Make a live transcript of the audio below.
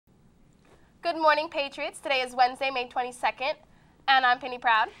Good morning, Patriots. Today is Wednesday, May 22nd, and I'm Penny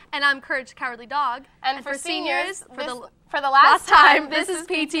Proud. And I'm Courage Cowardly Dog. And for seniors, for the last time, this is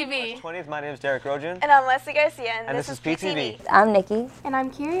PTV. 20th, my name is Derek Rojan. And I'm Leslie Garcia, and this is PTV. I'm Nikki. And I'm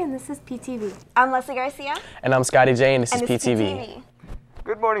Kiri, and this is PTV. I'm Leslie Garcia. And I'm Scotty J, and this is PTV.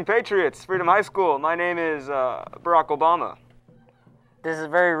 Good morning, Patriots. Freedom High School. My name is Barack Obama. This is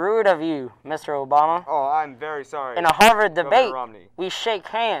very rude of you, Mr. Obama. Oh, I'm very sorry. In a Harvard debate, Romney. we shake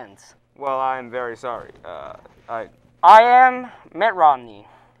hands. Well, I'm very sorry. I am Mitt Romney.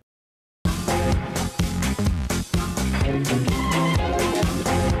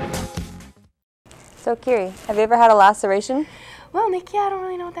 So, Kiri, have you ever had a laceration? Well, Nikki, I don't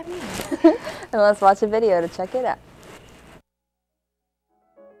really know what that means. And let's watch a video to check it out.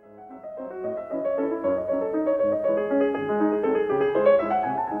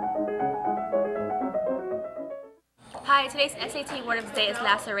 Hi, today's SAT word of the day is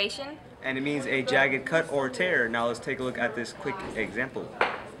laceration. And it means a jagged cut or tear. Now let's take a look at this quick example.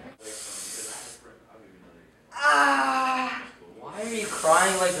 Ah! Why are you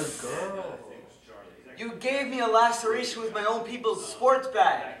crying like a girl? You gave me a laceration with my own people's sports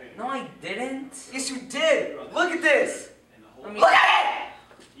bag. No, I didn't. Yes, you did. Look at this. Look at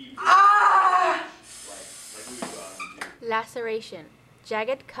it! Ah! Laceration,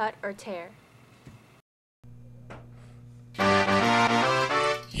 jagged cut or tear.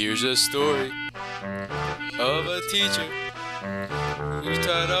 Here's a story of a teacher who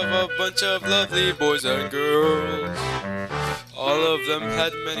tied up a bunch of lovely boys and girls. All of them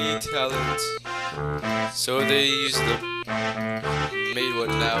had many talents, so they used them, made what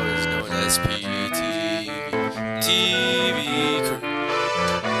now is known as PTV. TV crew,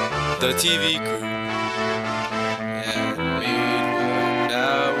 the TV crew, and made what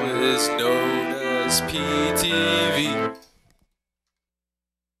now is known as PTV.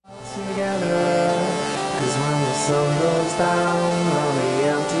 Together, 'cause when the sun goes down on the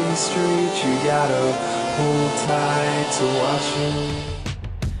empty street, you gotta hold tight to watch it.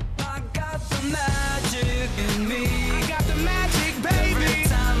 I got the magic in me. I got the magic, baby. Every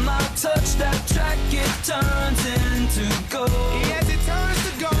time I touch that track, it turns into gold. Yes, it turns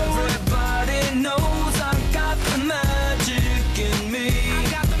to gold. Everybody knows I got the magic in me. I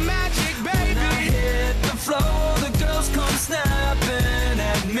got the magic, baby. When I hit the floor, the girls come snapping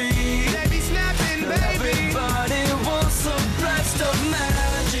at me. They be snapping, baby. Everybody wants a blast of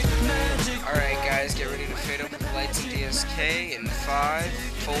magic, magic. Alright guys, get ready to fade up with the lights in DSK in 5,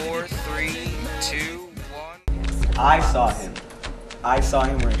 4, 3, 2, 1. I saw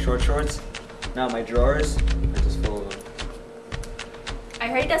him wearing short shorts. Now my drawers are just full of them. I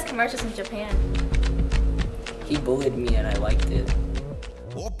heard he does commercials in Japan. He bullied me and I liked it.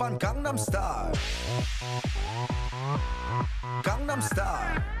 Oppan Gangnam Style. Gangnam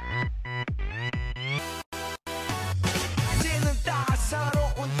Style. 이제는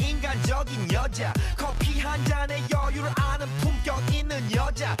따사로운 인간적인 여자. 커피 한 잔에 여유를 아는 품격 있는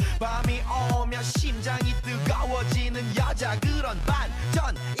여자. 밤이 오면 심장이 뜨거워지는 여자. 그런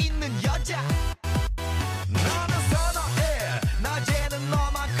반전 있는 여자. 너는 선호해. 낮에는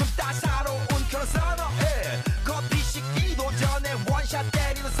너만큼 따사로운 그런 선호해. 커피 식기도 전에 원샷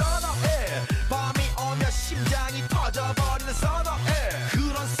때리는 선호해. 밤이 오면 심장이 터져버리는 선호해.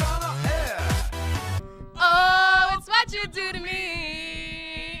 그런 선호해. Oh, it's what you do to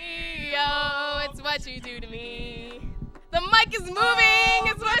me. Oh, it's what you do to me. The mic is moving.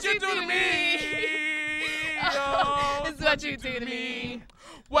 It's what you do to me. Oh, it's what you do to me.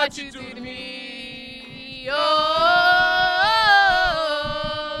 What you do to me. Oh.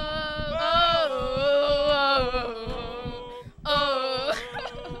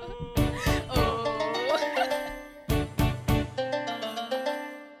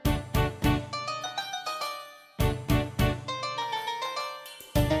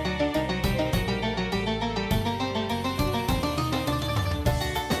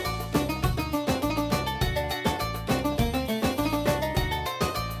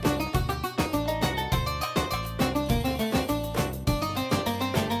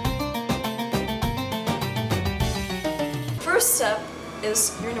 First step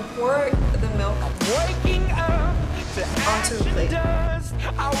is you're gonna pour the milk onto a plate.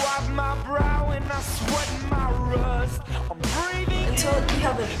 Until you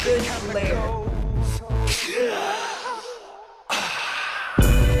have a good layer.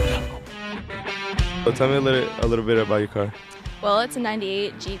 So tell me a little bit about your car. Well, it's a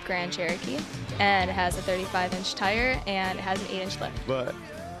 98 Jeep Grand Cherokee, and it has a 35-inch tire, and it has an 8-inch lift. But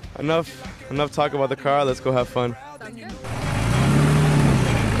enough talk about the car. Let's go have fun. Sounds good.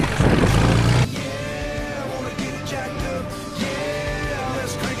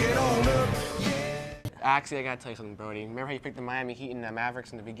 Actually, I gotta tell you something, Brody. Remember how you picked the Miami Heat and the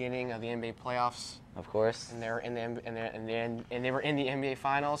Mavericks in the beginning of the NBA playoffs? Of course. And they were in the NBA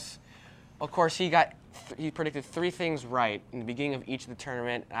Finals. Of course, he predicted 3 things right in the beginning of each of the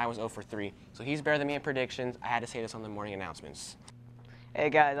tournament, and I was 0 for 3. So he's better than me in predictions. I had to say this on the morning announcements. Hey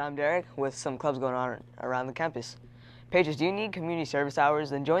guys, I'm Derek with some clubs going on around the campus. Patriots, do you need community service hours?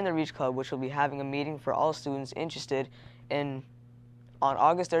 Then join the Reach Club, which will be having a meeting for all students interested on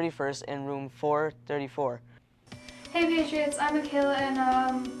August 31st in room 434. Hey Patriots, I'm Michaela and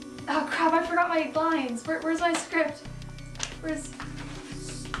oh crap, I forgot my lines. Where's my script?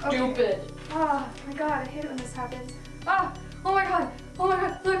 Stupid. Oh my god, I hate it when this happens. Oh my god,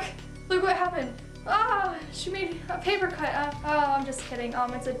 look what happened. She made a paper cut. I'm just kidding.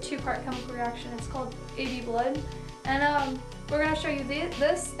 It's a 2-part chemical reaction. It's called AB blood. And we're gonna show you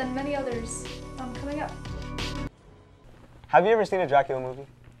this and many others coming up. Have you ever seen a Dracula movie?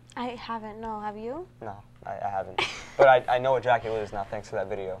 I haven't, no. Have you? No, I haven't. But I know what Dracula is now thanks to that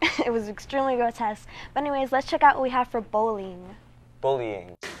video. It was extremely grotesque. But anyways, let's check out what we have for bullying.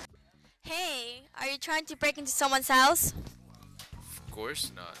 Bullying. Hey, are you trying to break into someone's house? Of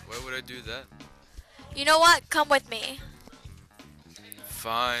course not. Why would I do that? You know what? Come with me.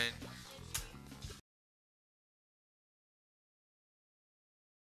 Fine.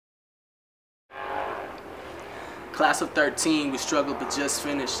 Class of 13, we struggled but just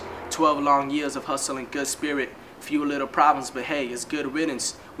finished. 12 long years of hustle and good spirit. Few little problems, but hey, it's good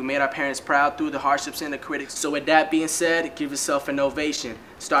riddance. We made our parents proud through the hardships and the critics. So with that being said, give yourself an ovation.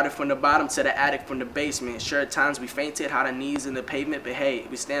 Started from the bottom to the attic from the basement. Sure, at times we fainted, had our knees in the pavement, but hey,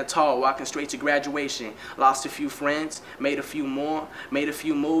 we stand tall, walking straight to graduation. Lost a few friends, made a few more, made a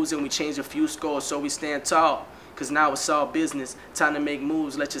few moves, and we changed a few scores, so we stand tall. Cause now it's all business, time to make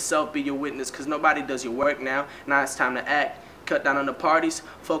moves, let yourself be your witness. Cause nobody does your work now it's time to act. Cut down on the parties,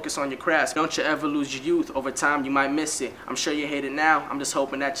 focus on your crafts. Don't you ever lose your youth, over time you might miss it. I'm sure you hate it now, I'm just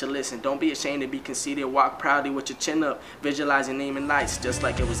hoping that you listen. Don't be ashamed to be conceited, walk proudly with your chin up. Visualize your name in lights, just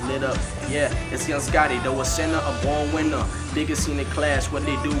like it was lit up. Yeah, it's young Scotty, though a sinner, a born winner. Biggest in the class, what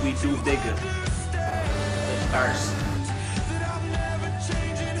they do, we do bigger. The thirst.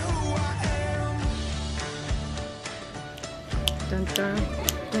 Dun, dun,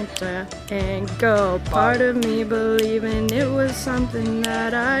 dun, dun, and go. Part of me believing it was something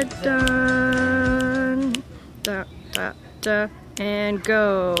that I'd done. Da, da, da, and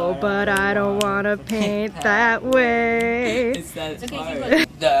go. But I don't want to paint that way. It's that hard.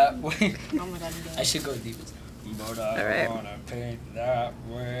 That way. I should go deep. But I want to paint that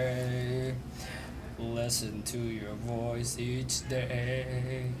way. Listen to your voice each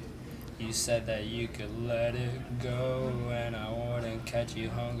day. You said that you could let it go, and I wouldn't catch you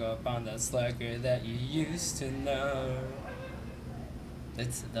hung up on that slacker that you used to know.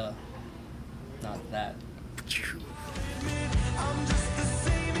 It's the, not that. I'm just the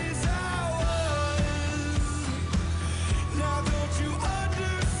same.